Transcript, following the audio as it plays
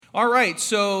All right,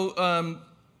 so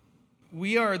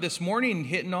we are this morning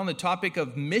hitting on the topic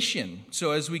of mission.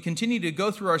 So as we continue to go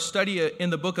through our study in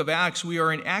the book of Acts, we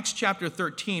are in Acts chapter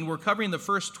 13. We're covering the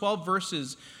first 12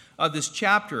 verses of this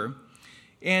chapter.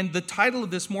 And the title of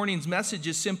this morning's message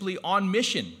is simply On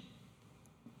Mission.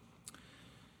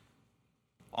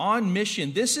 On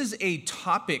mission. This is a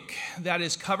topic that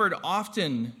is covered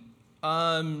often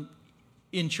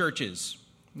in churches.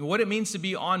 What it means to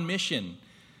be on mission.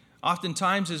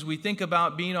 Oftentimes, as we think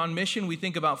about being on mission, we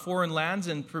think about foreign lands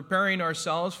and preparing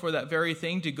ourselves for that very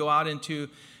thing to go out into,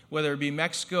 whether it be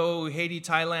Mexico, Haiti,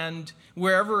 Thailand,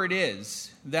 wherever it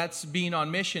is, that's being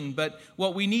on mission. But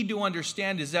what we need to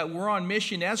understand is that we're on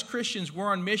mission. As Christians,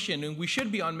 we're on mission, and we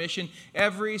should be on mission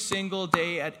every single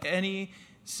day at any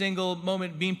single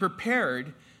moment, being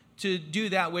prepared to do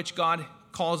that which God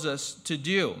calls us to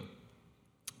do.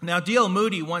 Now, D.L.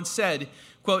 Moody once said,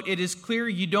 quote, "It is clear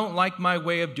you don't like my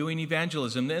way of doing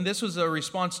evangelism." And this was a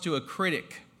response to a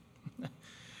critic.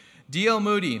 D.L.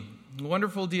 Moody,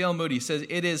 wonderful D.L. Moody, says,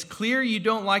 "It is clear you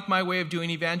don't like my way of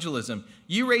doing evangelism.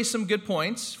 You raise some good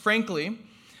points. Frankly,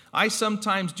 I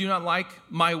sometimes do not like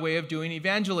my way of doing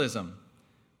evangelism,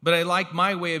 but I like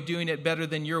my way of doing it better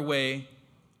than your way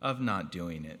of not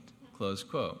doing it." Close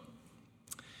quote.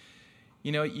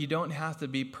 You know, you don't have to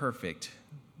be perfect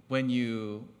when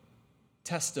you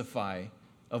testify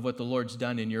of what the Lord's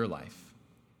done in your life.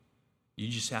 You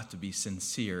just have to be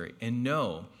sincere and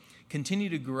continue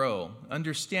to grow,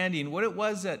 understanding what it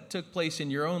was that took place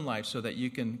in your own life so that you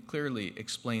can clearly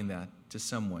explain that to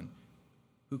someone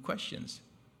who questions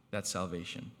that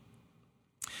salvation.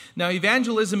 Now,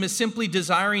 evangelism is simply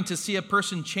desiring to see a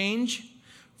person change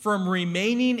from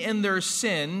remaining in their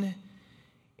sin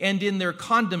and in their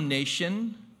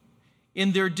condemnation,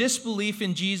 in their disbelief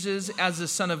in Jesus as the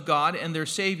Son of God and their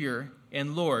Savior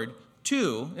and Lord,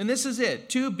 to, and this is it,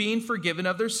 to being forgiven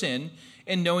of their sin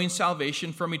and knowing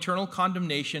salvation from eternal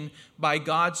condemnation by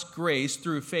God's grace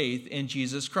through faith in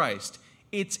Jesus Christ.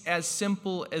 It's as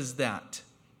simple as that.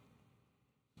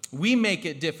 We make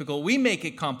it difficult. We make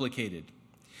it complicated.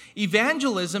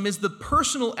 Evangelism is the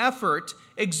personal effort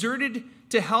exerted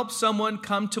to help someone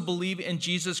come to believe in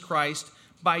Jesus Christ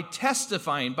by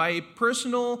testifying, by a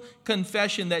personal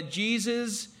confession that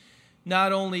Jesus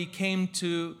not only came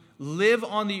to live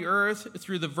on the earth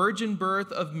through the virgin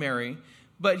birth of Mary,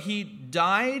 but he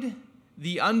died,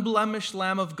 the unblemished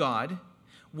Lamb of God,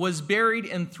 was buried,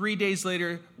 and 3 days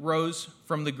later rose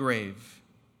from the grave.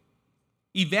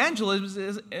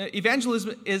 Evangelism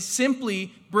is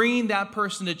simply bringing that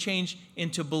person to change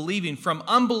into believing, from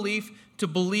unbelief to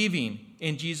believing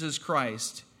in Jesus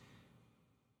Christ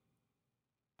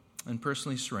and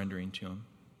personally surrendering to him.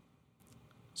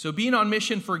 So being on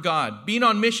mission for God. Being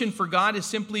on mission for God is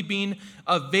simply being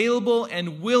available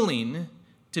and willing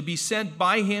to be sent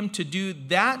by him to do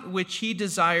that which he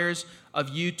desires of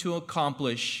you to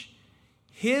accomplish.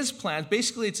 His plans,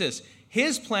 basically it's this,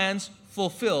 his plans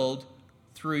fulfilled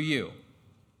through you.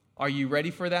 Are you ready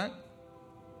for that?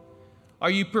 Are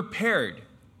you prepared?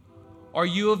 Are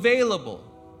you available?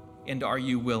 And are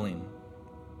you willing?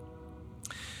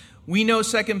 We know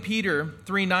 2 Peter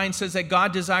 3:9 says that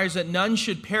God desires that none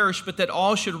should perish, but that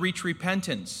all should reach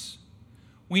repentance.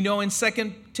 We know in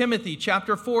 2 Timothy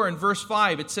chapter 4 and verse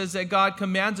 5, it says that God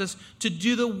commands us to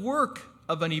do the work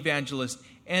of an evangelist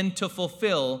and to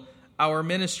fulfill our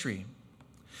ministry.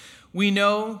 We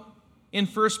know in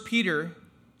 1 Peter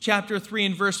chapter 3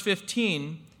 and verse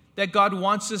 15 that God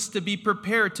wants us to be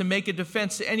prepared to make a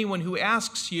defense to anyone who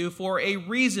asks you for a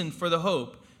reason for the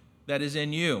hope that is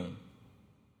in you.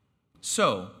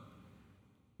 So,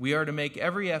 we are to make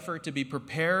every effort to be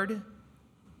prepared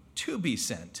to be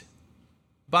sent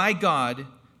by God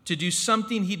to do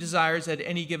something he desires at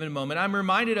any given moment. I'm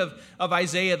reminded of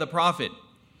Isaiah the prophet.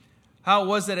 How it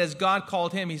was that as God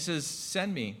called him, he says,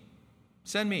 send me,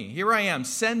 here I am,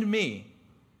 send me.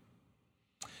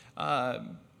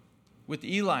 With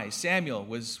Eli, Samuel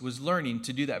was learning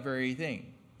to do that very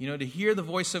thing. To hear the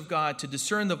voice of God, to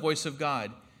discern the voice of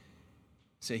God.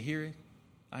 Say, here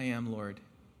I am, Lord.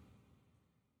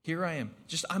 Here I am.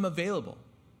 I'm available.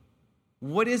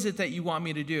 What is it that you want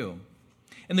me to do?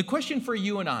 And the question for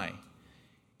you and I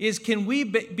is, can we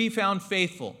be found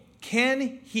faithful?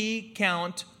 Can he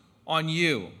count on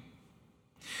you?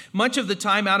 Much of the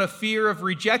time, out of fear of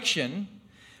rejection,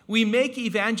 we make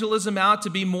evangelism out to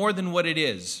be more than what it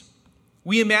is.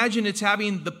 We imagine it's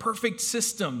having the perfect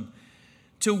system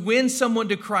to win someone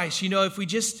to Christ. If we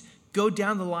just go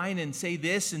down the line and say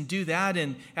this and do that,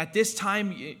 and at this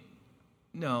time,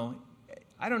 no.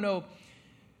 I don't know.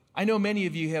 I know many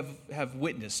of you have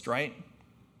witnessed, right?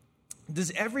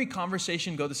 Does every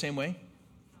conversation go the same way?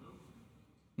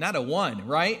 Not a 1,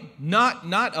 right?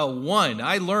 Not a 1.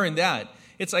 I learned that.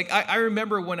 It's like, I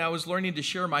remember when I was learning to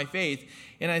share my faith,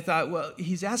 and I thought, well,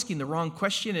 he's asking the wrong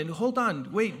question, and hold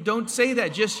on, wait, don't say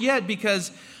that just yet,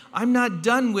 because I'm not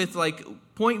done with like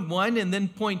point 1 and then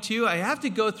point 2. I have to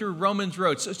go through Romans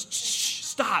Road. So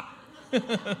stop.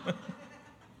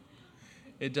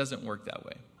 It doesn't work that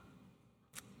way.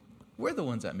 We're the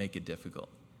ones that make it difficult.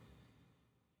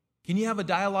 Can you have a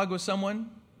dialogue with someone?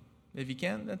 If you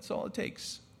can, that's all it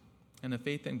takes. And a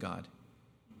faith in God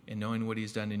and knowing what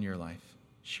he's done in your life.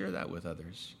 Share that with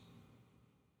others.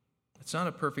 It's not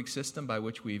a perfect system by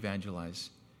which we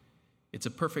evangelize. It's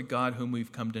a perfect God whom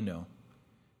we've come to know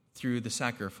through the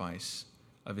sacrifice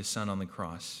of his Son on the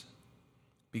cross.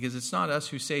 Because it's not us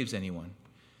who saves anyone.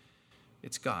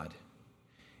 It's God.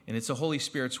 And it's the Holy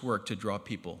Spirit's work to draw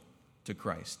people to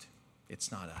Christ.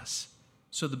 It's not us.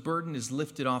 So the burden is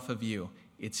lifted off of you.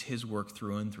 It's his work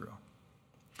through and through.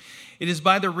 It is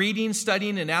by the reading,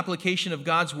 studying, and application of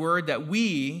God's word that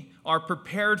we are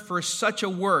prepared for such a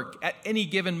work at any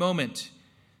given moment.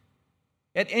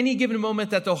 At any given moment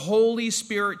that the Holy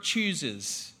Spirit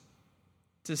chooses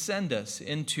to send us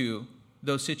into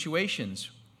those situations.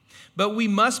 But we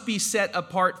must be set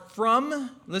apart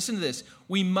from, listen to this,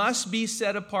 we must be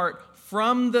set apart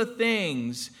from the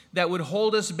things that would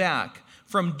hold us back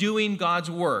from doing God's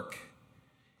work,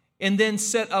 and then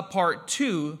set apart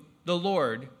to the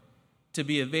Lord to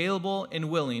be available and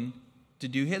willing to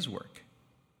do his work.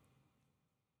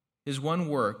 His one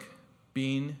work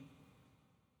being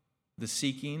the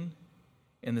seeking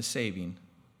and the saving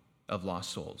of lost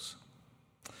souls.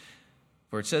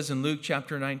 For it says in Luke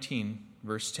chapter 19,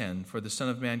 verse 10, "For the Son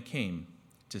of Man came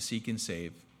to seek and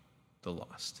save the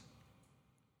lost."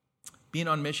 Being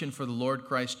on mission for the Lord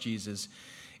Christ Jesus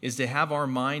is to have our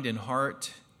mind and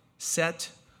heart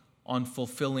set on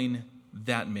fulfilling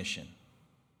that mission.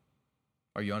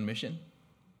 Are you on mission?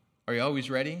 Are you always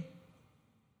ready?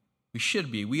 We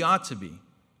should be. We ought to be.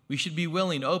 We should be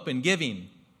willing, open, giving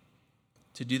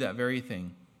to do that very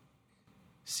thing.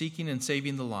 Seeking and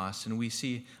saving the lost. And we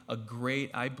see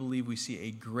I believe we see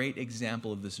a great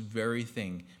example of this very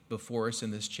thing before us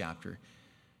in this chapter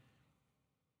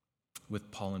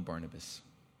with Paul and Barnabas.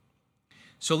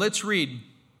 So let's read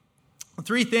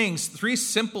three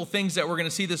simple things that we're going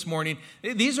to see this morning.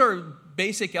 These are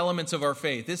basic elements of our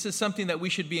faith. This is something that we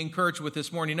should be encouraged with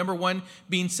this morning. Number 1,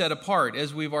 being set apart,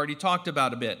 as we've already talked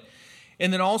about a bit.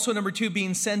 And then also number 2,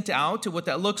 being sent out, to what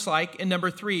that looks like. And number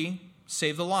 3,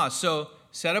 save the lost. So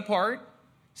set apart,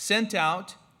 sent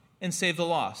out, and save the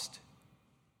lost.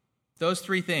 Those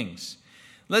 3 things.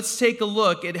 Let's take a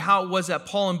look at how it was that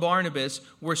Paul and Barnabas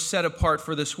were set apart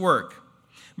for this work.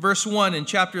 Verse 1 in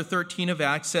chapter 13 of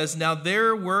Acts says, "Now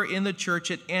there were in the church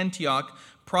at Antioch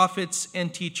prophets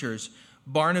and teachers,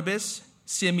 Barnabas,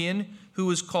 Simeon, who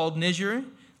was called Niger,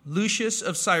 Lucius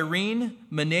of Cyrene,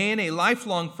 Manaen, a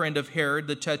lifelong friend of Herod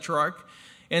the Tetrarch,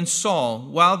 and Saul.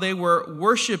 While they were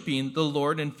worshiping the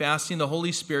Lord and fasting, the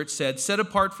Holy Spirit said, 'Set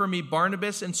apart for me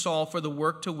Barnabas and Saul for the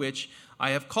work to which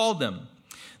I have called them.'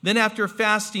 Then after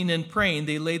fasting and praying,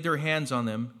 they laid their hands on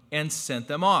them and sent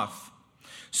them off."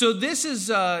 So this is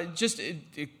just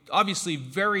obviously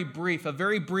very brief, a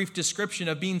very brief description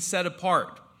of being set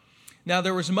apart. Now,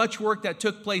 there was much work that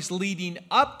took place leading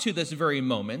up to this very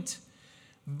moment,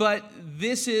 but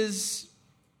this is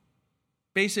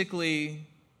basically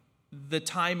the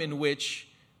time in which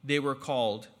they were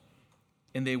called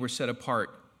and they were set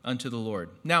apart unto the Lord.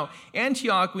 Now,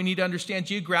 Antioch, we need to understand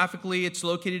geographically, it's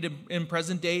located in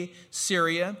present-day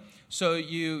Syria. So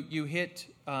you hit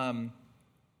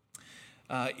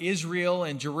Israel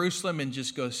and Jerusalem and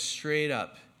just go straight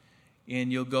up.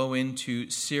 And you'll go into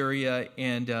Syria,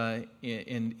 and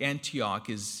Antioch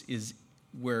is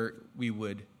where we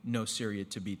would know Syria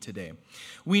to be today.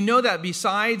 We know that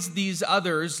besides these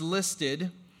others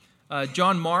listed,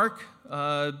 John Mark,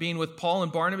 being with Paul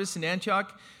and Barnabas in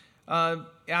Antioch,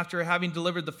 after having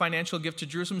delivered the financial gift to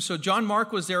Jerusalem. So John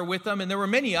Mark was there with them, and there were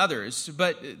many others,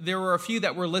 but there were a few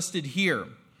that were listed here.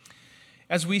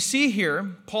 As we see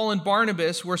here, Paul and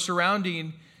Barnabas were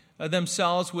surrounding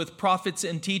themselves with prophets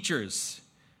and teachers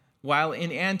while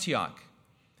in Antioch.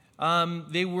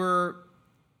 They were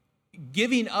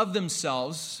giving of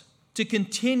themselves to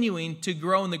continuing to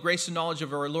grow in the grace and knowledge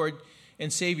of our Lord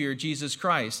and Savior, Jesus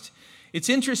Christ. It's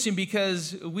interesting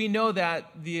because we know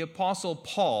that the Apostle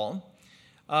Paul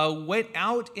went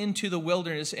out into the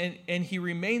wilderness and he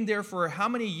remained there for how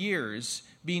many years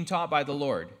being taught by the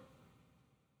Lord?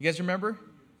 You guys remember?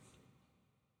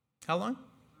 How long?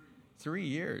 3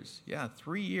 years. Yeah,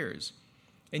 3 years.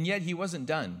 And yet he wasn't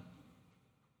done.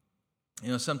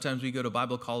 You know, sometimes we go to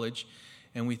Bible college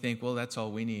and we think, well, that's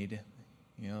all we need.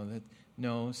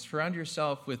 No, surround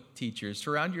yourself with teachers.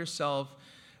 Surround yourself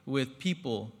with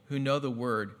people who know the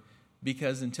Word,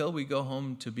 because until we go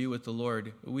home to be with the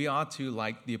Lord, we ought to,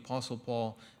 like the Apostle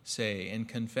Paul say and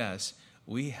confess,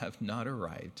 we have not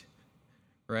arrived,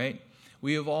 right?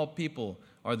 We of all people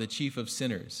are the chief of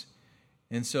sinners.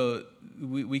 And so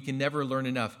we can never learn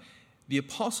enough. The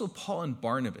Apostle Paul and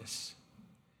Barnabas,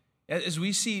 as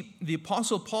we see, the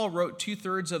Apostle Paul wrote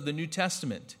 2/3 of the New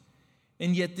Testament.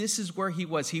 And yet this is where he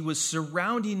was. He was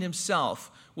surrounding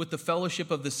himself with the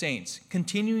fellowship of the saints,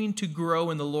 continuing to grow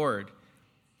in the Lord.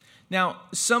 Now,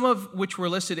 some of which were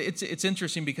listed, it's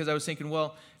interesting because I was thinking,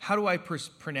 well, how do I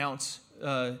pronounce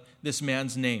this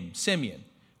man's name? Simeon,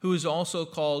 who is also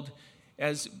called,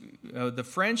 as the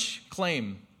French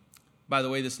claim, by the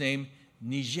way, this name,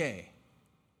 Niger,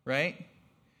 right?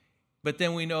 But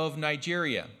then we know of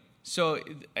Nigeria. So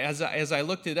as I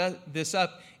looked this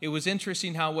up, it was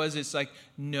interesting how it was. It's like,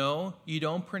 no, you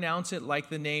don't pronounce it like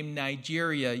the name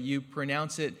Nigeria. You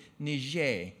pronounce it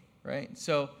Niger, right?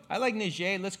 So I like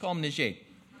Niger. Let's call him Niger.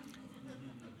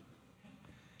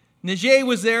 Niger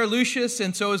was there, Lucius,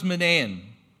 and so is Manaen.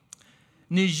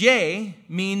 Niger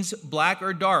means black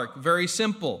or dark, very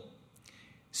simple.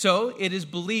 So it is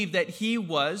believed that he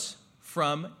was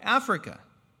from Africa.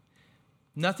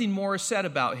 Nothing more is said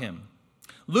about him.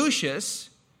 Lucius,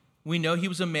 we know he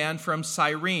was a man from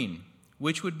Cyrene,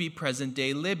 which would be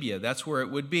present-day Libya. That's where it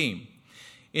would be.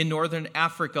 In northern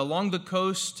Africa, along the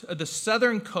coast, the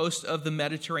southern coast of the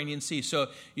Mediterranean Sea.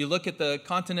 So you look at the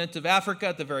continent of Africa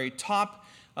at the very top,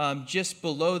 just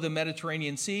below the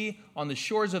Mediterranean Sea, on the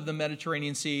shores of the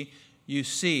Mediterranean Sea, you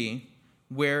see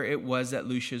where it was that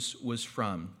Lucius was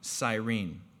from,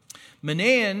 Cyrene.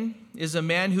 Manaen is a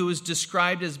man who is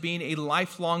described as being a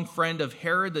lifelong friend of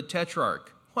Herod the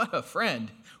Tetrarch. What a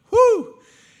friend. Whoo!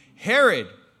 Herod,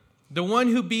 the one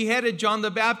who beheaded John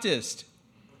the Baptist.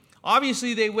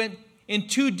 Obviously, they went in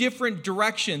two different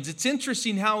directions. It's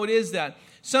interesting how it is that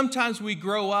sometimes we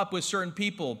grow up with certain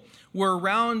people. We're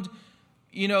around,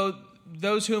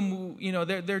 those whom,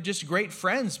 they're just great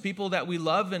friends, people that we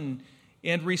love and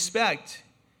respect.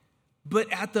 But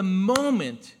at the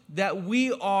moment that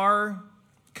we are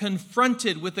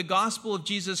confronted with the gospel of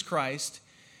Jesus Christ,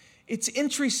 it's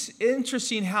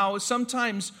interesting how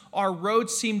sometimes our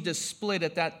roads seem to split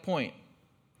at that point.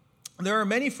 There are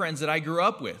many friends that I grew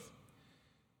up with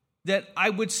that I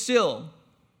would still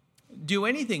do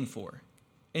anything for,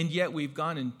 and yet we've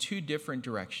gone in two different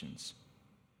directions.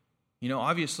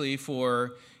 Obviously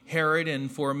for Herod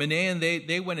and for Manaen,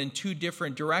 they went in two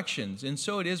different directions. And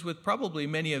so it is with probably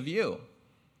many of you,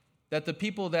 that the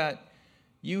people that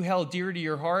you held dear to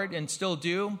your heart and still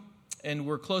do, and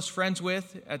were close friends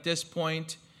with at this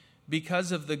point,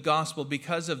 because of the gospel,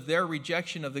 because of their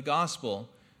rejection of the gospel,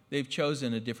 they've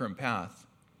chosen a different path.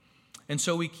 And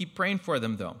so we keep praying for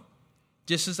them, though.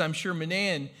 Just as I'm sure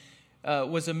Manaen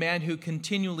was a man who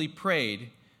continually prayed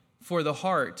for the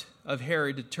heart of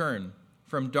Herod to turn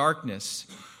from darkness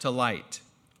to light.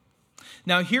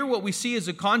 Now here what we see is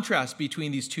a contrast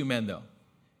between these two men, though.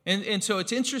 And so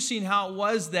it's interesting how it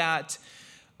was that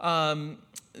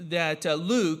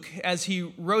Luke, as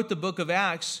he wrote the book of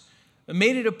Acts,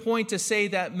 made it a point to say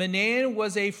that Manaen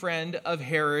was a friend of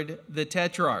Herod the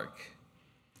Tetrarch.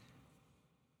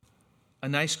 A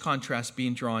nice contrast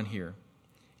being drawn here.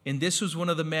 And this was one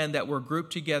of the men that were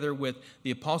grouped together with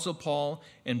the Apostle Paul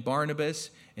and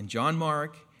Barnabas and John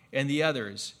Mark and the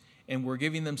others, and were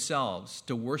giving themselves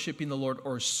to worshiping the Lord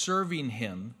or serving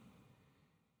him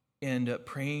and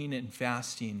praying and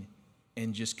fasting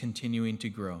and just continuing to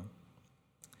grow.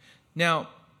 Now,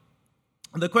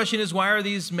 the question is, why are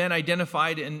these men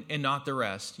identified and not the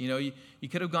rest? You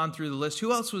could have gone through the list.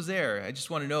 Who else was there? I just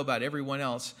want to know about everyone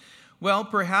else. Well,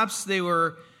 perhaps they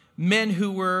were men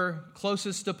who were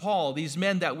closest to Paul, these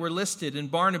men that were listed in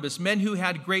Barnabas, men who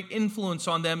had great influence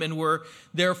on them and were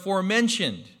therefore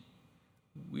mentioned.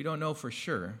 We don't know for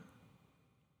sure,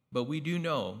 but we do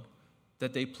know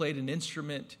that they played an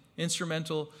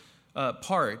instrumental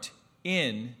part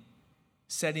in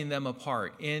setting them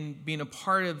apart, in being a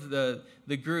part of the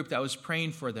group that was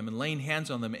praying for them and laying hands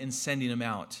on them and sending them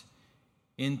out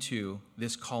into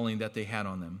this calling that they had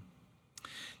on them.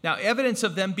 Now, evidence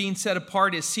of them being set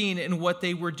apart is seen in what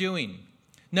they were doing.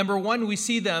 Number one, we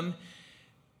see them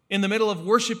in the middle of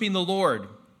worshiping the Lord.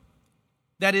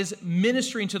 That is,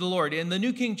 ministering to the Lord. In the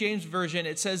New King James Version,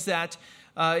 it says that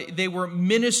they were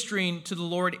ministering to the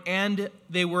Lord and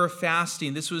they were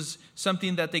fasting. This was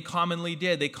something that they commonly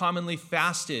did. They commonly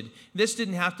fasted. This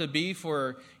didn't have to be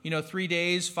for 3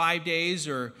 days, 5 days,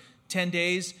 or 10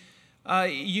 days.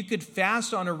 You could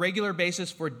fast on a regular basis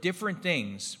for different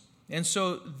things. And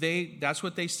so that's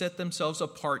what they set themselves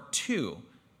apart to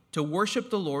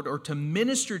worship the Lord or to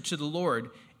minister to the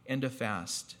Lord and to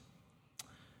fast.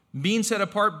 Being set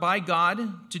apart by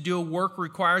God to do a work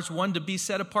requires one to be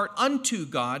set apart unto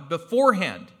God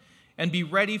beforehand and be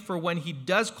ready for when he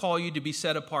does call you to be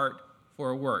set apart for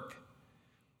a work.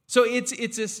 So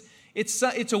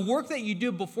it's a work that you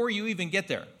do before you even get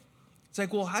there. It's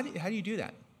like, well, how do you do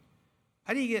that?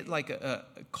 How do you get like a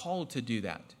call to do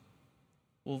that?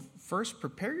 Well, first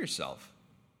prepare yourself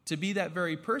to be that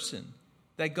very person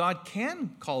that God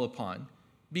can call upon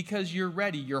because you're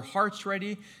ready, your heart's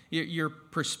ready, your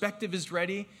perspective is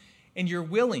ready, and you're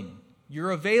willing,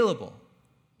 you're available,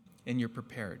 and you're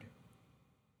prepared.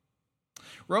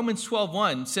 Romans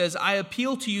 12:1 says, I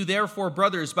appeal to you, therefore,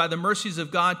 brothers, by the mercies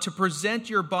of God, to present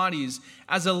your bodies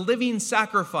as a living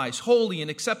sacrifice, holy and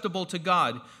acceptable to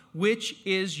God, which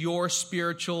is your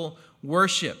spiritual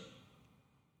worship.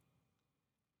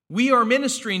 We are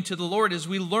ministering to the Lord as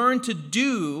we learn to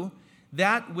do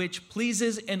that which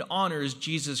pleases and honors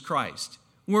Jesus Christ.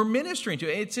 We're ministering to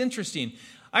it. It's interesting.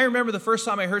 I remember the first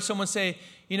time I heard someone say,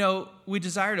 we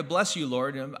desire to bless you,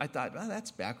 Lord. And I thought, well,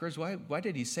 that's backwards. Why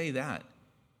did he say that?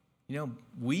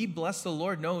 We bless the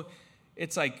Lord. No,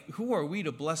 it's like, who are we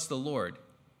to bless the Lord?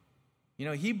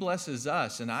 He blesses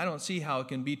us, and I don't see how it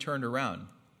can be turned around.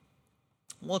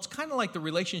 Well, it's kind of like the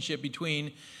relationship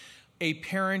between a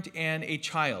parent and a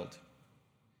child.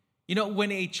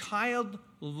 When a child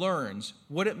learns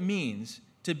what it means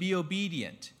to be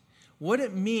obedient, what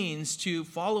it means to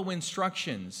follow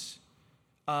instructions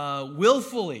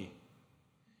willfully,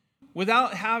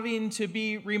 without having to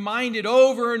be reminded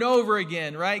over and over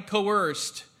again, right?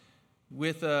 Coerced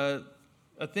with a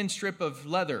thin strip of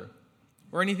leather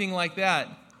or anything like that.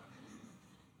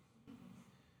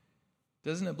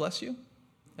 Doesn't it bless you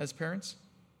as parents?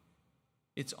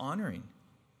 It's honoring.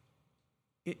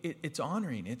 It's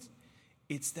honoring.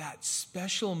 It's that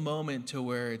special moment to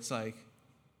where it's like,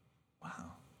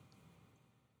 wow,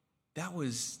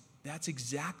 that's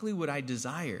exactly what I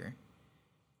desire.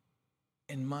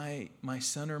 And my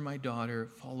son or my daughter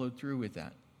followed through with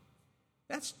that.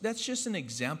 That's just an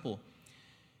example.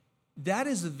 That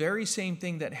is the very same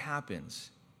thing that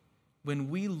happens when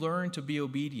we learn to be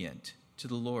obedient to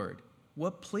the Lord.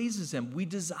 What pleases him? We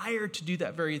desire to do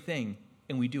that very thing,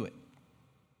 and we do it.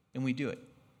 And we do it.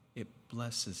 It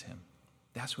blesses him.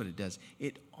 That's what it does.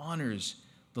 It honors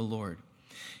the Lord.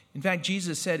 In fact,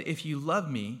 Jesus said, if you love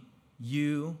me,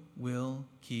 you will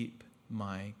keep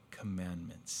my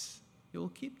commandments. You will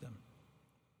keep them.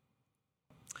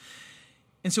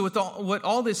 And so what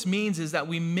all this means is that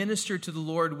we minister to the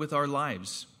Lord with our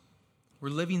lives. We're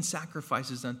living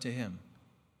sacrifices unto him.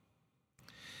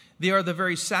 They are the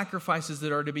very sacrifices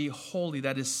that are to be holy,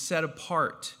 that is set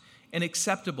apart and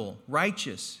acceptable,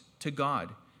 righteous to God,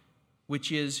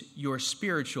 which is your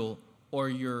spiritual or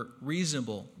your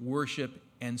reasonable worship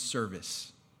and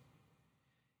service.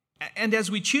 And as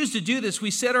we choose to do this,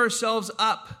 we set ourselves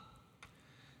up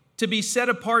to be set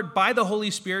apart by the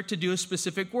Holy Spirit to do a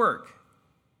specific work.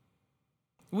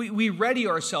 We ready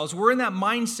ourselves. We're in that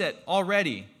mindset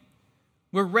already.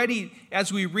 We're ready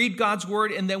as we read God's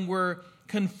word, and then we're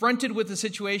confronted with the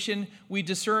situation. We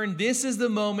discern, this is the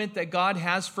moment that God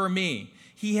has for me.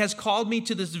 He has called me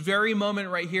to this very moment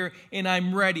right here, and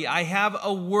I'm ready. I have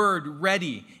a word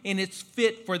ready, and it's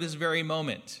fit for this very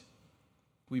moment.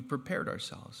 We've prepared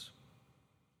ourselves.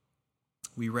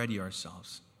 We ready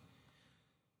ourselves.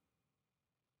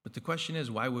 But the question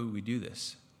is, why would we do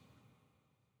this?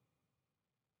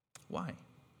 Why?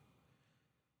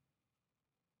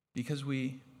 Because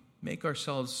we make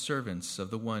ourselves servants of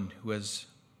the one who has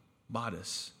bought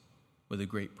us with a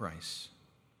great price.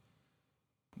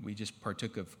 We just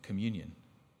partook of communion.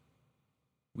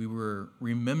 We were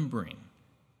remembering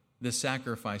the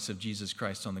sacrifice of Jesus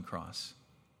Christ on the cross.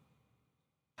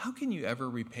 How can you ever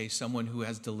repay someone who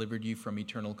has delivered you from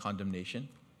eternal condemnation?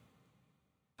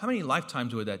 How many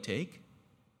lifetimes would that take?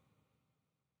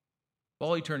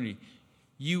 All eternity.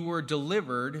 You were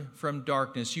delivered from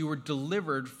darkness. You were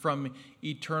delivered from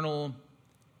eternal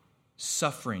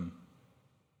suffering.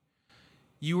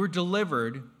 You were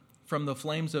delivered from the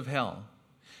flames of hell.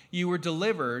 You were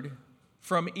delivered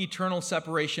from eternal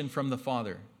separation from the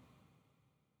Father.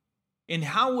 And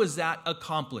how was that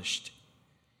accomplished?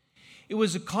 It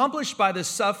was accomplished by the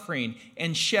suffering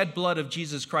and shed blood of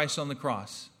Jesus Christ on the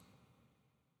cross.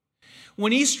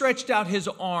 When he stretched out his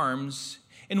arms,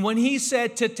 and when he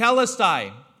said,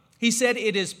 Tetelestai, he said,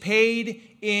 it is paid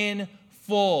in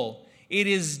full. It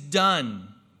is done.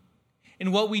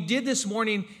 And what we did this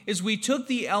morning is we took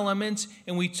the elements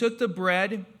and we took the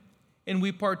bread and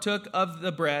we partook of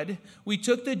the bread. We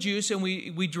took the juice and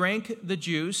we drank the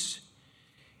juice.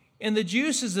 And the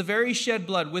juice is the very shed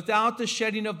blood. Without the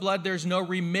shedding of blood, there's no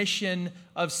remission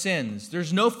of sins.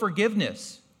 There's no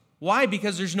forgiveness. Why?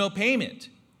 Because there's no payment.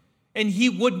 And he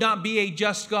would not be a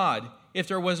just God if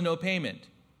there was no payment.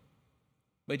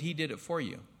 But he did it for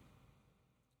you.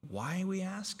 Why, we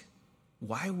ask?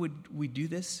 Why would we do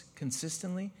this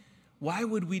consistently? Why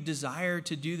would we desire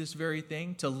to do this very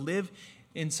thing? To live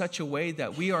in such a way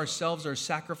that we ourselves are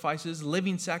sacrifices,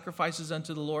 living sacrifices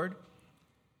unto the Lord?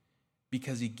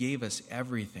 Because he gave us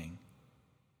everything.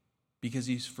 Because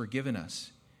he's forgiven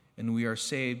us. And we are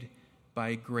saved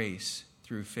by grace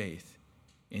through faith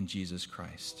in Jesus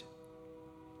Christ.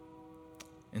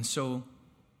 And so,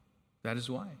 that is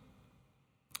why.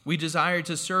 We desire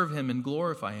to serve him and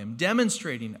glorify him,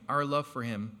 demonstrating our love for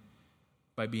him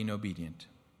by being obedient.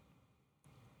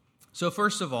 So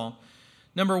first of all,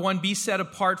 number one, be set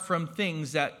apart from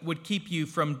things that would keep you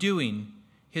from doing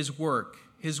his work,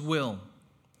 his will.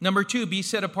 Number two, be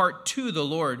set apart to the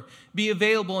Lord. Be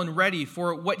available and ready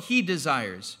for what he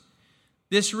desires.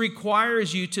 This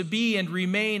requires you to be and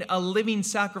remain a living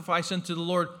sacrifice unto the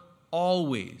Lord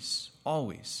always,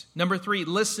 always. Number three,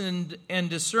 listen and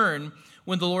discern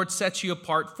when the Lord sets you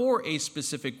apart for a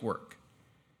specific work.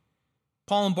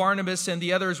 Paul and Barnabas and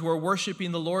the others were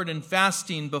worshiping the Lord and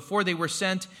fasting before they were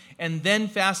sent, and then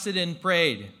fasted and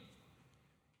prayed.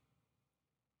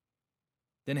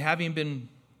 Then, having been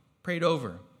prayed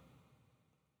over,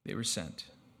 they were sent.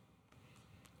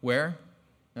 Where?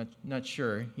 Not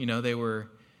sure. They were,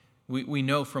 we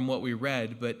know from what we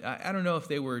read, but I don't know if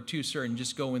they were too certain,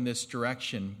 just go in this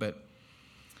direction. But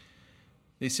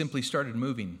they simply started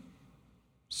moving,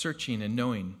 searching and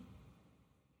knowing,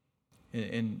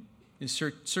 and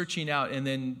searching out and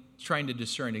then trying to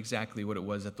discern exactly what it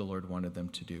was that the Lord wanted them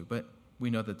to do. But we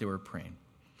know that they were praying.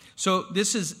 So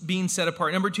this is being set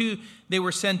apart. Number two, they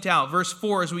were sent out. Verse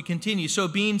 4 as we continue. So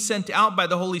being sent out by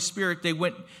the Holy Spirit, they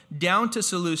went down to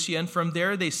Seleucia, and from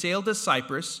there they sailed to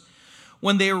Cyprus.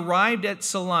 When they arrived at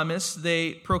Salamis,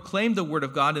 they proclaimed the word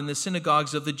of God in the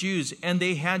synagogues of the Jews, and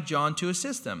they had John to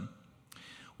assist them.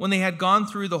 When they had gone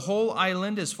through the whole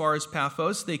island as far as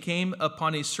Paphos, they came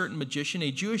upon a certain magician,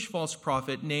 a Jewish false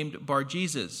prophet named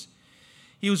Bar-Jesus.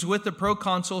 He was with the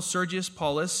proconsul Sergius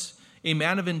Paulus, a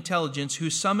man of intelligence, who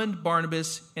summoned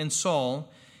Barnabas and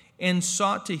Saul and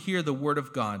sought to hear the word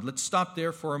of God. Let's stop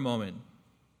there for a moment.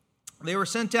 They were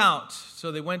sent out,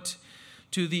 so they went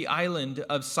to the island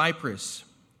of Cyprus.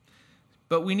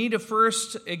 But we need to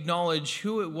first acknowledge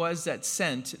who it was that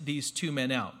sent these two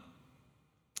men out.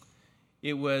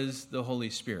 It was the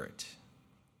Holy Spirit.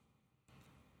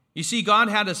 You see, God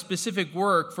had a specific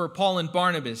work for Paul and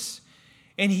Barnabas,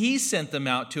 and he sent them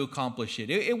out to accomplish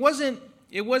it. It wasn't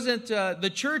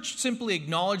the church simply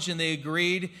acknowledged and they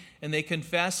agreed and they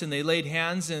confessed and they laid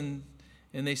hands and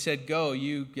they said, go,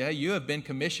 you have been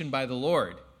commissioned by the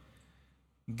Lord.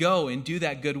 Go and do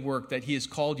that good work that he has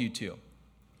called you to.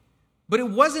 But it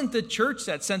wasn't the church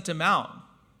that sent them out.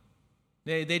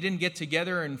 They didn't get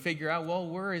together and figure out, well,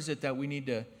 where is it that we need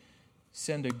to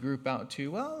send a group out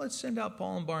to? Well, let's send out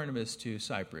Paul and Barnabas to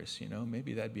Cyprus.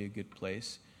 Maybe that'd be a good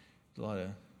place. There's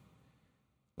a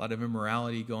lot of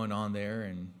immorality going on there,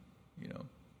 and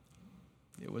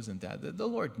it wasn't that. The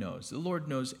Lord knows. The Lord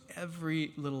knows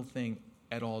every little thing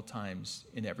at all times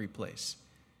in every place.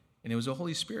 And it was the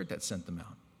Holy Spirit that sent them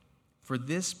out for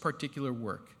this particular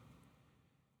work,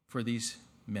 for these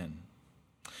men.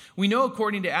 We know,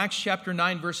 according to Acts chapter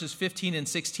 9, verses 15 and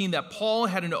 16, that Paul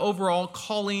had an overall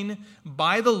calling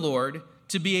by the Lord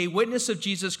to be a witness of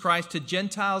Jesus Christ to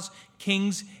Gentiles,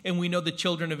 kings, and we know the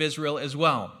children of Israel as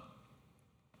well.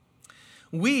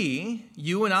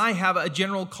 You and I, have a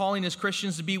general calling as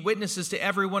Christians to be witnesses to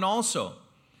everyone also.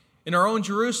 In our own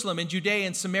Jerusalem, in Judea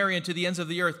and Samaria, and to the ends of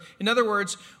the earth. In other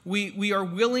words, we are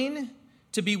willing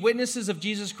to be witnesses of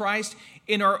Jesus Christ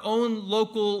in our own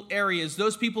local areas,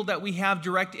 those people that we have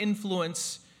direct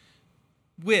influence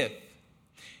with.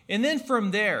 And then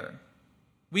from there,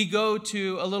 we go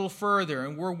to a little further,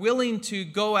 and we're willing to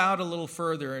go out a little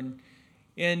further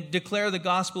and declare the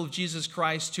gospel of Jesus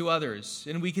Christ to others.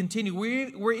 And we continue.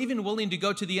 We're even willing to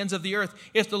go to the ends of the earth.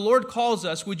 If the Lord calls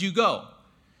us, would you go?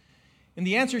 And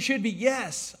the answer should be,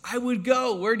 yes, I would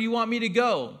go. Where do you want me to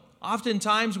go?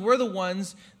 Oftentimes, we're the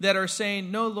ones that are saying,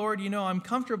 no, Lord, I'm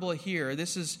comfortable here.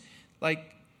 This is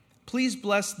like, please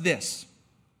bless this.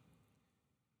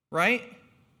 Right?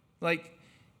 Like,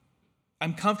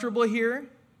 I'm comfortable here,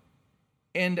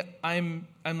 and I'm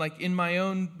like in my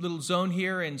own little zone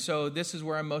here, and so this is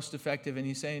where I'm most effective.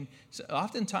 And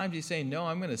oftentimes he's saying, no,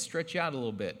 I'm going to stretch you out a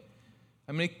little bit.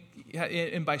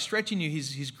 And by stretching you,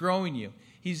 he's growing you.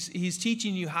 He's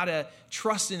teaching you how to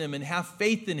trust in him and have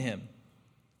faith in him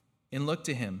and look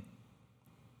to him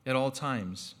at all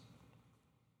times.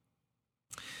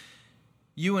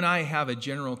 You and I have a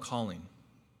general calling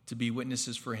to be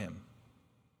witnesses for him,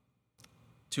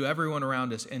 to everyone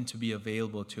around us, and to be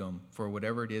available to him for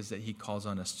whatever it is that he calls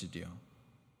on us to do.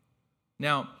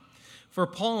 Now, for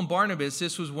Paul and Barnabas,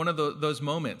 this was one of those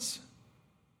moments.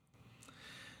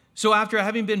 So after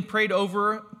having been prayed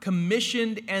over,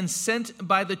 commissioned, and sent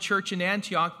by the church in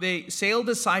Antioch, they sailed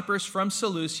to Cyprus from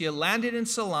Seleucia, landed in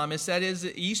Salamis, that is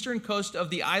the eastern coast of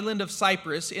the island of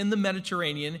Cyprus in the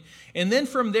Mediterranean, and then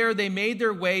from there they made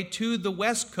their way to the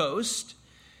west coast,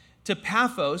 to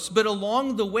Paphos, but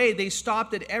along the way they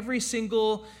stopped at every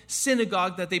single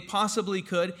synagogue that they possibly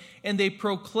could, and they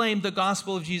proclaimed the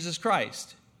gospel of Jesus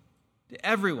Christ to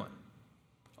everyone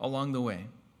along the way.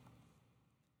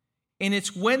 And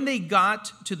it's when they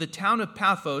got to the town of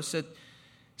Paphos that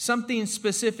something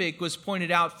specific was pointed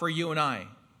out for you and I.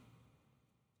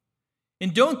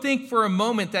 And don't think for a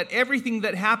moment that everything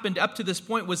that happened up to this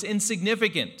point was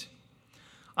insignificant.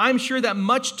 I'm sure that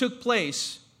much took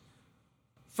place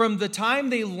from the time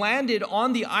they landed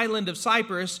on the island of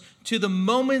Cyprus to the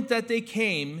moment that they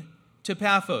came to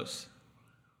Paphos.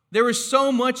 There was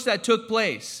so much that took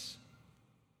place.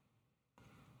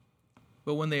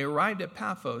 But when they arrived at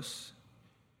Paphos,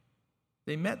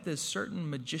 they met this certain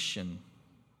magician,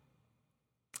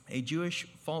 a Jewish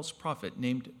false prophet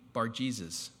named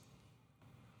Bar-Jesus,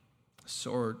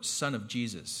 or son of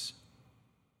Jesus,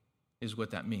 is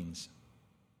what that means.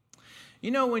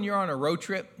 You know, when you're on a road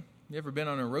trip, you ever been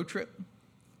on a road trip?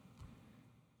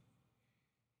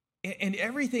 And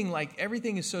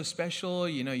everything is so special.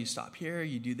 You know, you stop here,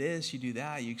 you do this, you do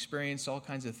that, you experience all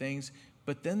kinds of things.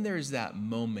 But then there's that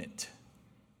moment,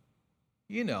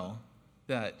 you know,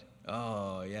 that,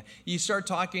 oh, yeah. You start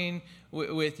talking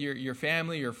with your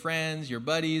family, your friends, your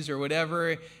buddies, or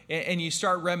whatever, and you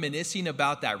start reminiscing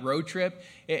about that road trip,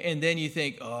 and then you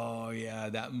think, oh, yeah,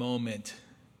 that moment,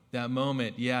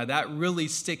 yeah, that really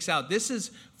sticks out. This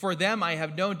is, for them, I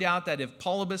have no doubt that if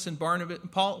Paul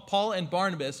and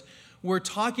Barnabas were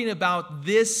talking about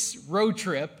this road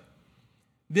trip,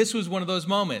 this was one of those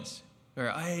moments. Or,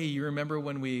 hey, you remember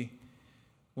when we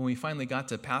finally got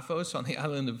to Paphos on the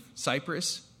island of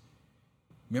Cyprus?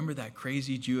 Remember that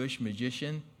crazy Jewish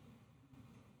magician?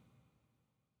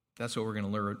 That's what we're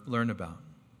going to learn about.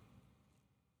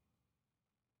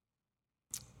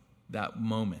 That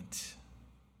moment.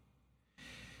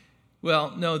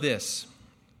 Well, know this.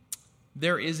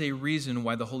 There is a reason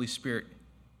why the Holy Spirit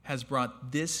has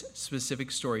brought this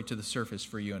specific story to the surface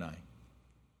for you and I.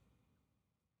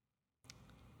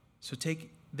 So take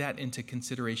that into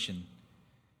consideration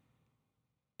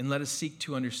and let us seek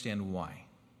to understand why.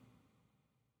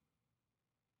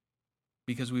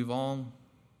 Because we've all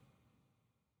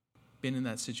been in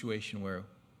that situation where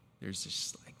there's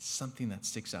just like something that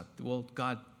sticks out. Well,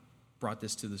 God brought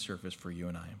this to the surface for you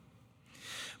and I.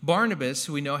 Barnabas,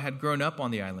 we know, had grown up on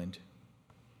the island.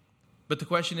 But the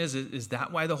question is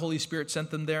that why the Holy Spirit sent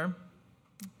them there?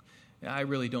 I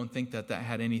really don't think that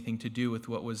had anything to do with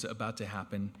what was about to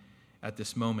happen at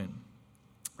this moment.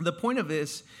 The point of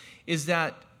this is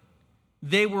that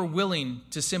they were willing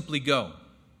to simply go.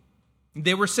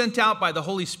 They were sent out by the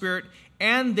Holy Spirit,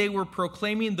 and they were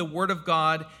proclaiming the word of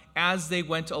God as they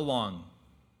went along.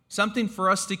 Something for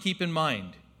us to keep in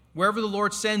mind. Wherever the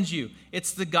Lord sends you,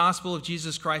 it's the gospel of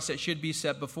Jesus Christ that should be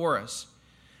set before us.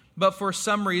 But for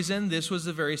some reason, this was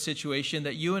the very situation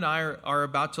that you and I are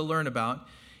about to learn about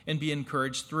and be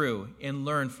encouraged through and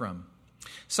learn from.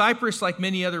 Cyprus, like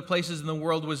many other places in the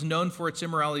world, was known for its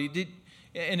immorality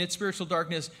and its spiritual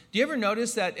darkness. Do you ever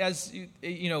notice that as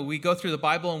we go through the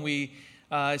Bible and we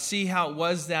see how it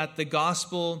was that the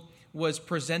gospel was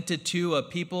presented to a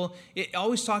people, it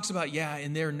always talks about,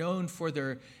 and they're known for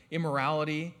their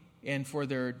immorality and for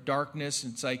their darkness.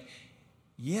 It's like,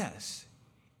 yes,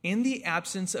 in the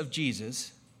absence of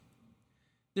Jesus,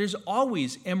 there's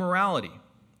always immorality.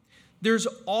 There's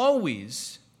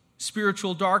always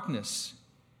spiritual darkness.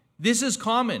 This is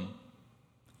common.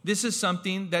 This is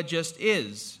something that just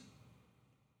is.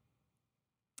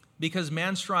 Because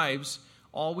man strives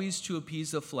always to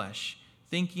appease the flesh,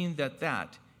 thinking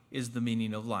that is the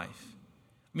meaning of life.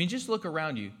 I mean, just look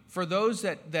around you. For those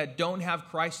that don't have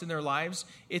Christ in their lives,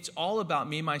 it's all about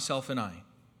me, myself, and I.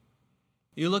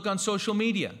 You look on social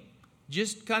media,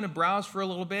 just kind of browse for a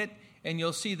little bit, and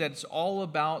you'll see that it's all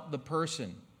about the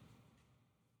person.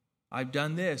 I've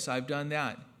done this, I've done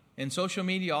that. And social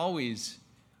media always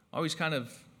kind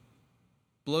of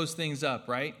blows things up,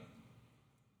 right?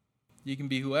 You can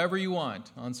be whoever you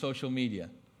want on social media.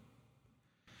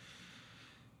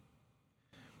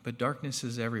 But darkness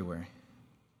is everywhere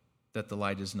that the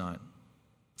light is not.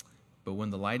 But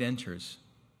when the light enters,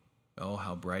 oh,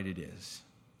 how bright it is.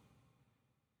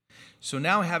 So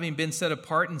now, having been set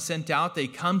apart and sent out, they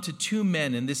come to two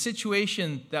men in the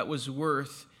situation that was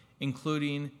worth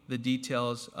including the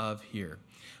details of here.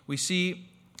 We see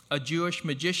a Jewish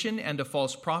magician and a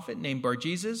false prophet named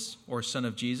Bar-Jesus, or son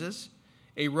of Jesus,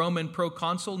 a Roman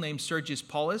proconsul named Sergius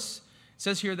Paulus. It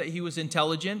says here that he was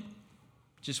intelligent.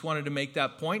 Just wanted to make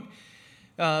that point,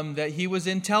 that he was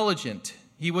intelligent.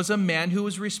 He was a man who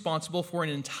was responsible for an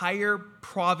entire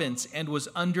province and was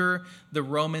under the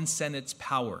Roman Senate's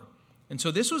power. And so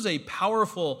this was a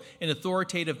powerful and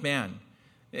authoritative man.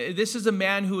 This is a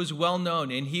man who is well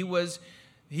known, and he was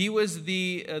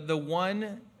the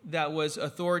one that was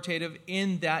authoritative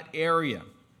in that area,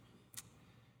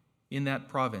 in that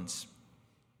province.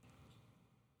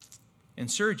 And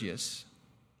Sergius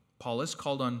Paulus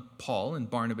called on Paul and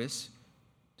Barnabas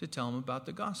to tell him about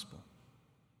the gospel.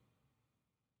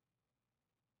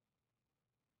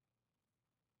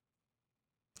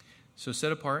 So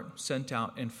set apart, sent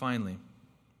out, and finally,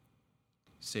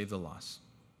 save the lost.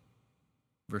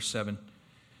 Verse 7.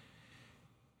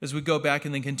 As we go back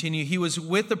and then continue, he was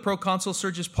with the proconsul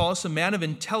Sergius Paulus, a man of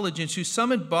intelligence, who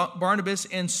summoned Barnabas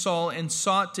and Saul and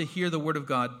sought to hear the word of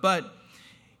God. But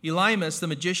Elymas, the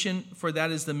magician, for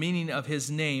that is the meaning of his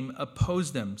name,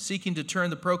 opposed them, seeking to turn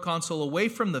the proconsul away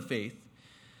from the faith.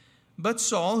 But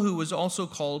Saul, who was also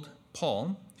called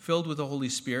Paul, filled with the Holy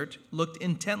Spirit, looked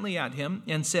intently at him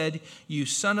and said, "You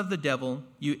son of the devil,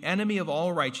 you enemy of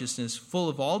all righteousness, full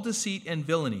of all deceit and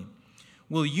villainy,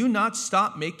 will you not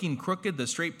stop making crooked the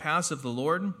straight paths of the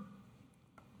Lord?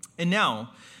 And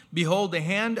now, behold, the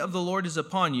hand of the Lord is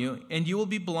upon you, and you will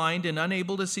be blind and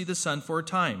unable to see the sun for a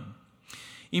time."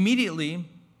 Immediately,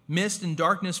 mist and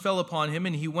darkness fell upon him,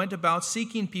 and he went about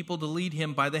seeking people to lead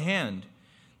him by the hand.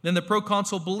 Then the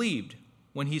proconsul believed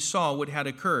when he saw what had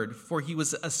occurred, for he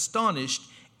was astonished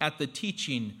at the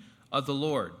teaching of the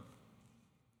Lord.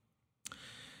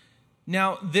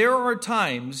 Now, there are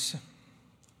times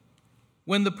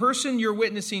when the person you're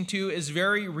witnessing to is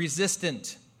very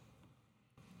resistant.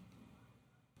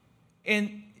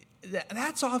 And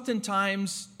that's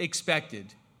oftentimes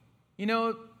expected. You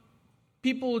know,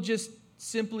 people just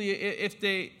simply,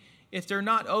 if they're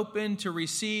not open to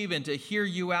receive and to hear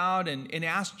you out and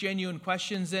ask genuine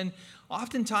questions, then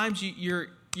oftentimes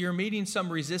you're meeting some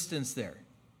resistance there.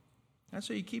 That's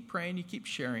why you keep praying, you keep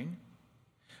sharing.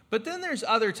 But then there's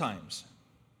other times.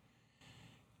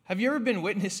 Have you ever been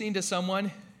witnessing to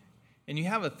someone and you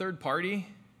have a third party?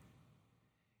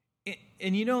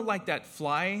 And you know, like that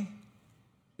fly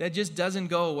that just doesn't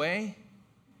go away?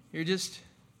 You're just,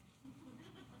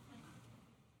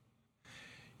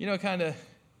 kind of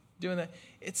doing that.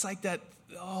 It's like that,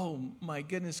 oh my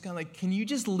goodness, kind of like, can you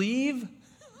just leave?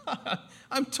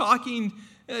 I'm talking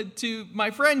to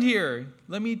my friend here.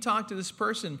 Let me talk to this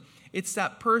person. It's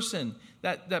that person,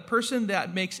 that person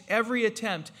that makes every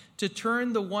attempt to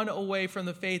turn the one away from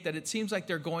the faith, that it seems like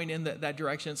they're going in that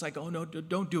direction. It's like, oh no,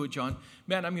 don't do it, John.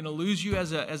 Man, I'm going to lose you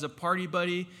as a party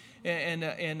buddy, and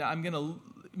I'm going to,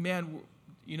 man,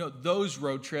 those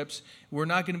road trips, we're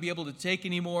not going to be able to take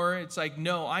anymore. It's like,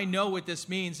 no, I know what this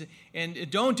means, and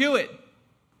don't do it.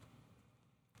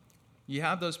 You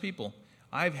have those people.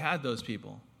 I've had those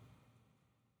people.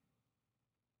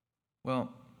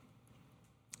 Well,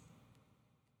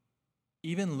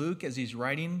 even Luke, as he's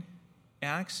writing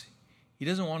Acts, he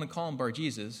doesn't want to call him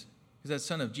Bar-Jesus, because that's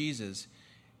son of Jesus.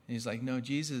 And he's like, no,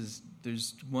 Jesus,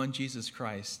 there's one Jesus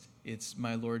Christ. It's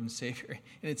my Lord and Savior.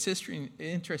 And it's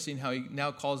interesting how he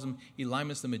now calls him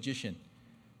Elymas the magician.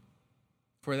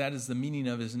 For that is the meaning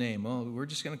of his name. Oh, we're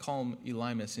just going to call him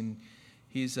Elymas. And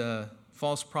he's a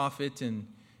false prophet, and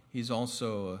he's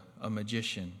also a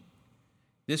magician.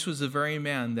 This was the very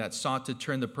man that sought to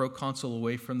turn the proconsul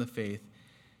away from the faith.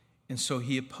 And so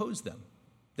he opposed them.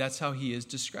 That's how he is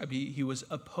described. He was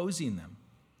opposing them.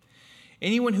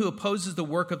 Anyone who opposes the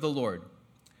work of the Lord,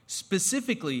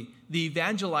 specifically the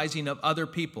evangelizing of other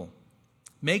people,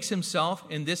 makes himself,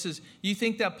 and this is, you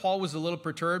think that Paul was a little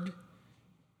perturbed?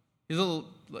 He was a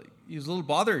little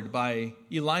bothered by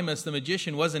Elymas the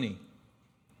magician, wasn't he?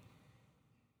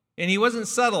 And he wasn't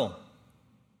subtle.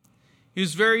 He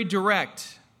was very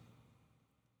direct.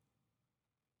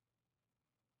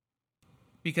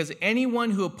 Because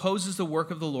anyone who opposes the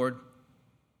work of the Lord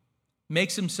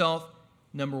makes himself,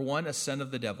 number one, a son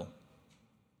of the devil.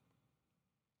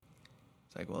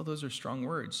 It's like, well, those are strong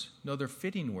words. No, they're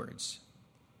fitting words.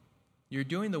 You're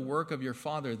doing the work of your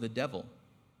father, the devil,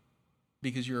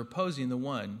 because you're opposing the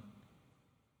one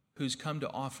who's come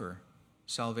to offer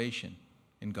salvation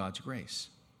and God's grace.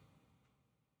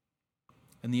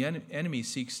 And the enemy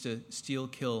seeks to steal,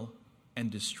 kill, and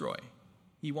destroy.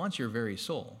 He wants your very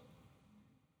soul.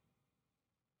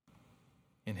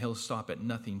 And he'll stop at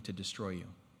nothing to destroy you.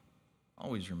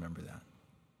 Always remember that.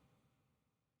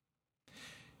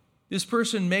 This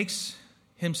person makes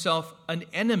himself an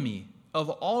enemy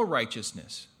of all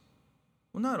righteousness.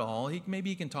 Well, not all. Maybe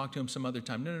he can talk to him some other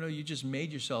time. No. You just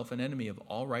made yourself an enemy of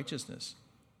all righteousness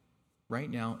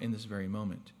right now in this very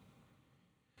moment.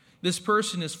 This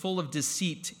person is full of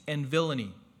deceit and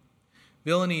villainy.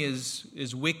 Villainy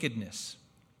is wickedness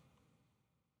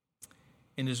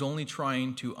and is only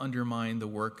trying to undermine the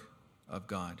work of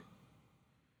God.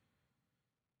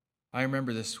 I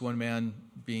remember this one man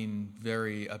being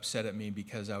very upset at me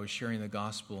because I was sharing the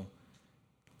gospel.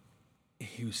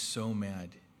 He was so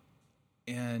mad.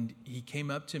 And he came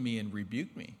up to me and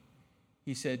rebuked me.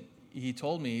 He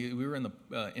told me, we were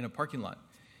in a parking lot.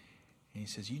 And he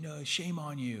says, shame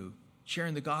on you,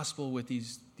 sharing the gospel with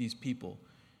these people.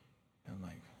 And I'm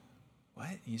like,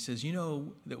 what? He says,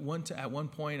 that at one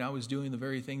point I was doing the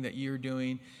very thing that you're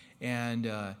doing.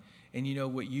 And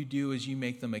what you do is you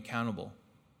make them accountable.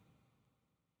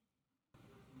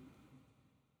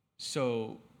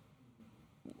 So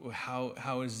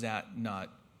how is that not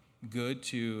good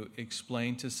to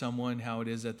explain to someone how it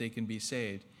is that they can be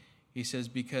saved? He says,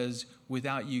 because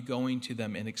without you going to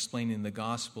them and explaining the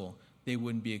gospel, they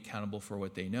wouldn't be accountable for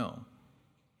what they know.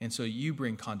 And so you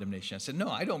bring condemnation. I said, no,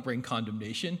 I don't bring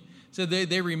condemnation. So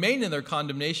they remain in their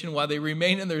condemnation while they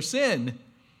remain in their sin.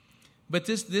 But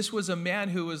this was a man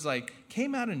who was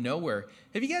came out of nowhere.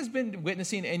 Have you guys been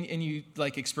witnessing and you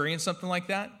experienced something like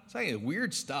that? It's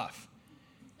weird stuff.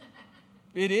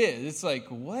 It is. It's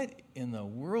what in the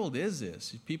world is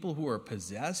this? People who are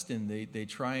possessed and they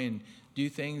try and do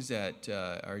things that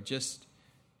are just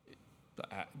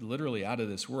literally out of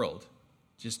this world.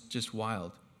 Just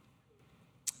wild.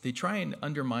 They try and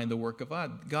undermine the work of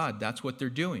God. That's what they're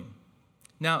doing.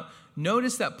 Now,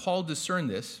 notice that Paul discerned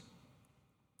this.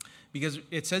 Because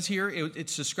it says here,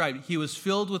 it's described, he was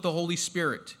filled with the Holy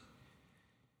Spirit.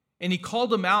 And he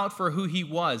called him out for who he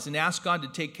was and asked God to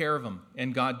take care of him.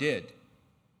 And God did.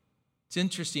 It's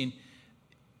interesting.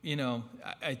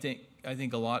 I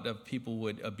think a lot of people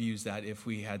would abuse that if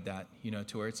we had that,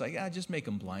 to where it's just make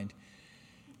them blind.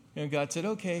 And God said,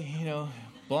 okay,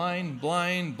 blind,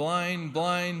 right?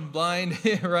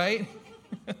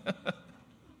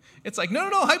 It's no,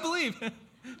 I believe.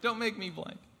 Don't make me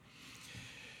blind.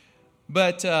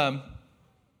 But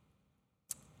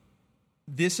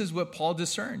this is what Paul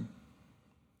discerned.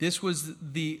 This was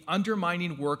the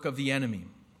undermining work of the enemy.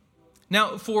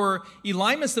 Now, for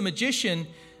Elymas the magician,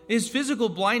 his physical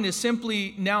blindness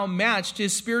simply now matched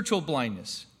his spiritual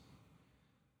blindness.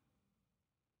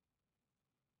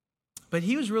 But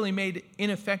he was really made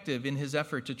ineffective in his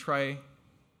effort to try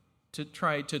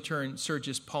to turn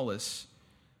Sergius Paulus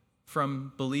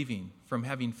from believing, from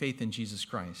having faith in Jesus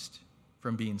Christ,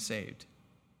 from being saved.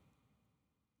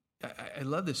 I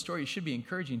love this story. It should be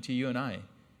encouraging to you and I.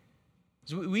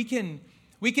 We can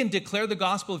declare the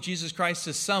gospel of Jesus Christ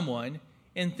to someone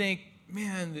and think,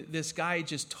 man, this guy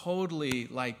just totally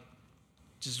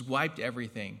just wiped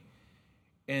everything.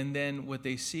 And then what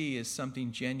they see is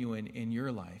something genuine in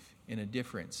your life, in a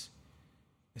difference.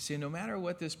 They say, no matter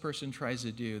what this person tries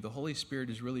to do, the Holy Spirit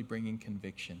is really bringing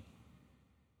conviction.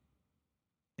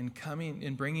 And coming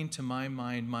and bringing to my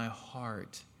mind, my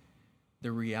heart,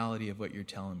 the reality of what you're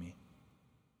telling me.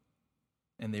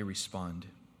 And they respond.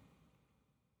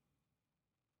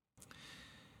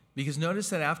 Because notice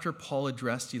that after Paul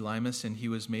addressed Elymas and he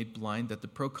was made blind, that the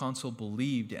proconsul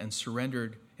believed and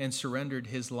surrendered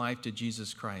his life to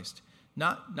Jesus Christ.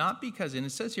 Not because, and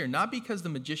it says here, not because the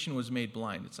magician was made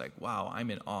blind. It's wow, I'm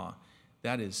in awe.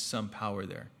 That is some power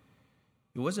there.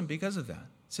 It wasn't because of that.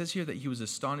 It says here that he was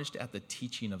astonished at the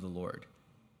teaching of the Lord.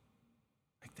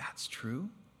 That's true?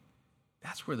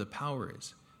 That's where the power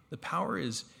is. The power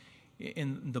is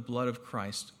in the blood of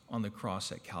Christ on the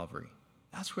cross at Calvary.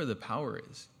 That's where the power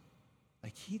is.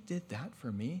 He did that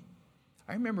for me.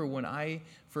 I remember when I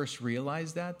first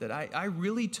realized that I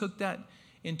really took that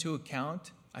into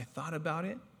account. I thought about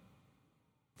it.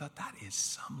 I thought, that is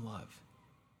some love.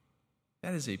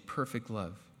 That is a perfect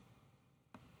love.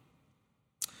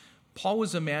 Paul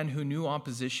was a man who knew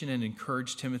opposition and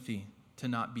encouraged Timothy to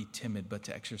not be timid, but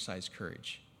to exercise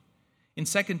courage. In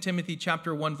 2 Timothy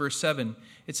chapter 1, verse 7,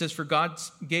 it says, for God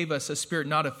gave us a spirit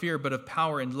not of fear, but of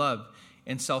power and love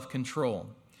and self-control.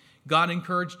 God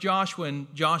encouraged Joshua in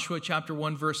Joshua chapter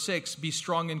 1, verse 6, be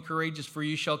strong and courageous, for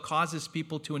you shall cause this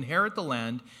people to inherit the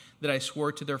land that I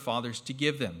swore to their fathers to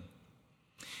give them.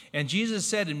 And Jesus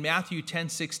said in Matthew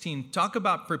 10:16, talk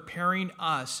about preparing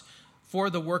us for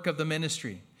the work of the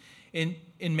ministry. In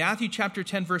Matthew chapter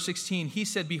 10, verse 16, he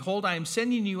said, behold, I am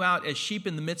sending you out as sheep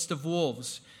in the midst of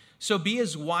wolves. So be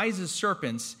as wise as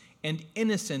serpents and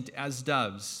innocent as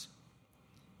doves.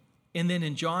 And then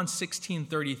in John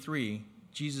 16:33,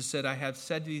 Jesus said, I have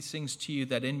said these things to you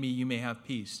that in me you may have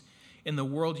peace. In the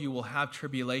world you will have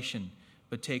tribulation,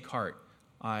 but take heart,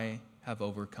 I have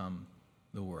overcome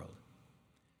the world.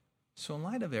 So in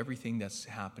light of everything that's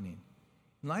happening,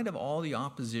 in light of all the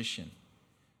opposition,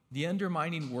 the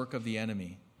undermining work of the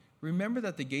enemy, remember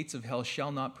that the gates of hell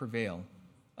shall not prevail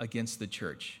against the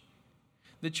church.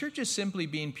 The church is simply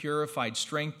being purified,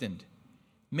 strengthened,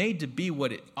 made to be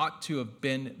what it ought to have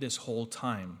been this whole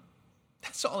time.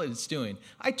 That's all it's doing.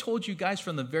 I told you guys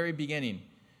from the very beginning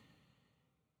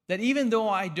that even though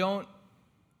I don't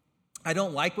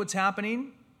like what's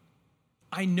happening,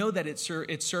 I know that it's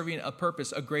serving a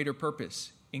purpose, a greater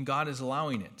purpose, and God is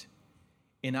allowing it.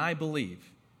 And I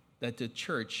believe that the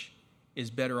church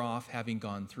is better off having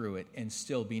gone through it and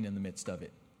still being in the midst of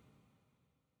it.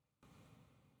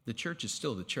 The church is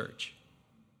still the church.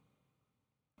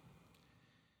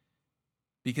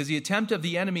 Because the attempt of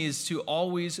the enemy is to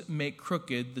always make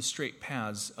crooked the straight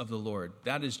paths of the Lord.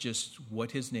 That is just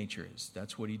what his nature is.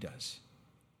 That's what he does.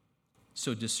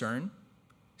 So discern,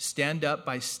 stand up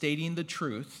by stating the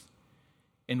truth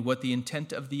and what the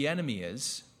intent of the enemy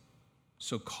is.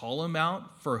 So call him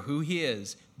out for who he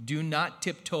is. Do not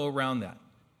tiptoe around that.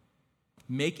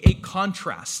 Make a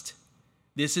contrast.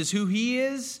 This is who he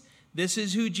is. This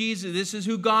is who Jesus, this is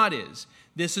who God is.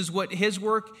 This is what his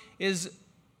work is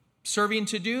serving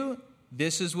to do.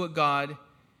 This is what God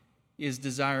is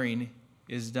desiring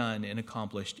is done and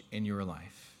accomplished in your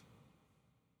life.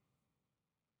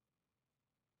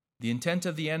 The intent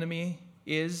of the enemy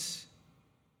is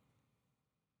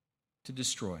to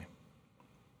destroy.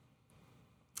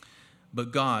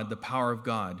 But God, the power of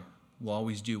God, will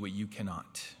always do what you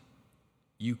cannot.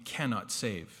 You cannot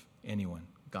save anyone.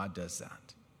 God does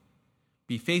that.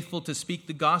 Be faithful to speak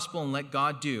the gospel and let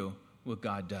God do what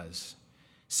God does.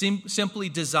 Simply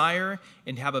desire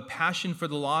and have a passion for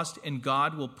the lost, and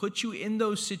God will put you in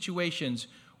those situations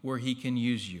where he can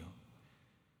use you.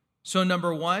 So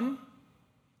number one,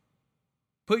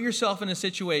 put yourself in a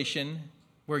situation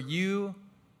where you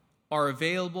are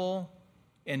available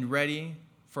and ready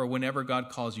for whenever God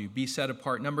calls you. Be set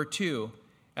apart. Number two,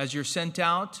 as you're sent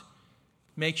out,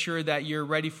 make sure that you're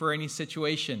ready for any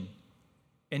situation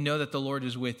and know that the Lord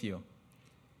is with you.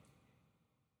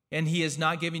 And he is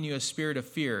not giving you a spirit of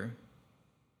fear,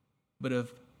 but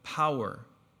of power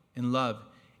and love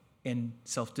and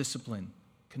self-discipline,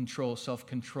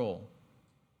 self-control.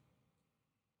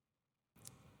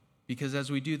 Because as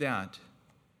we do that,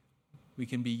 we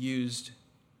can be used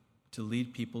to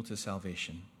lead people to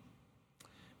salvation.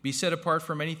 Be set apart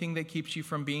from anything that keeps you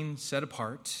from being set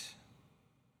apart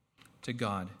to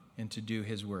God and to do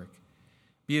his work.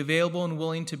 Be available and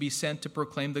willing to be sent to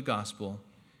proclaim the gospel.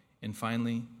 And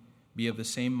finally, be of the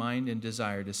same mind and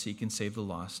desire to seek and save the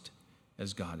lost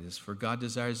as God is. For God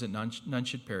desires that none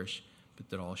should perish, but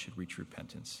that all should reach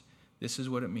repentance. This is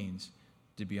what it means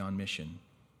to be on mission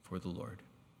for the Lord.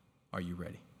 Are you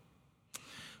ready?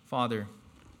 Father,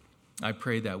 I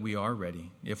pray that we are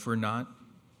ready. If we're not,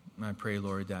 I pray,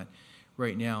 Lord, that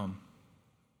right now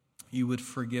you would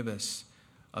forgive us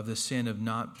of the sin of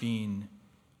not being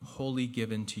wholly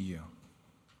given to you.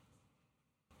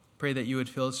 Pray that you would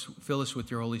fill us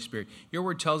with your Holy Spirit. Your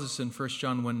word tells us in 1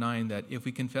 John 1:9 that if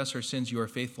we confess our sins, you are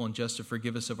faithful and just to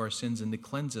forgive us of our sins and to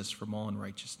cleanse us from all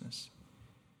unrighteousness.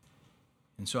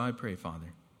 And so I pray,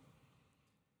 Father,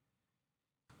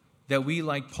 that we,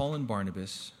 like Paul and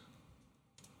Barnabas,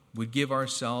 would give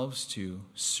ourselves to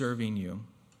serving you,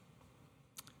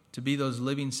 to be those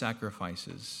living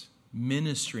sacrifices,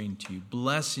 ministering to you,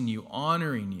 blessing you,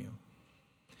 honoring you.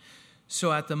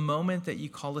 So at the moment that you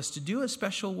call us to do a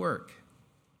special work,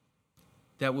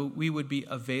 that we would be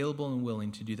available and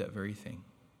willing to do that very thing.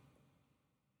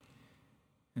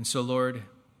 And so, Lord,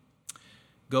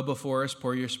 go before us,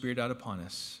 pour your Spirit out upon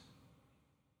us,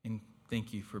 and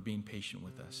thank you for being patient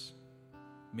with us.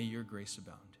 May your grace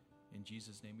abound. In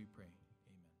Jesus' name we pray.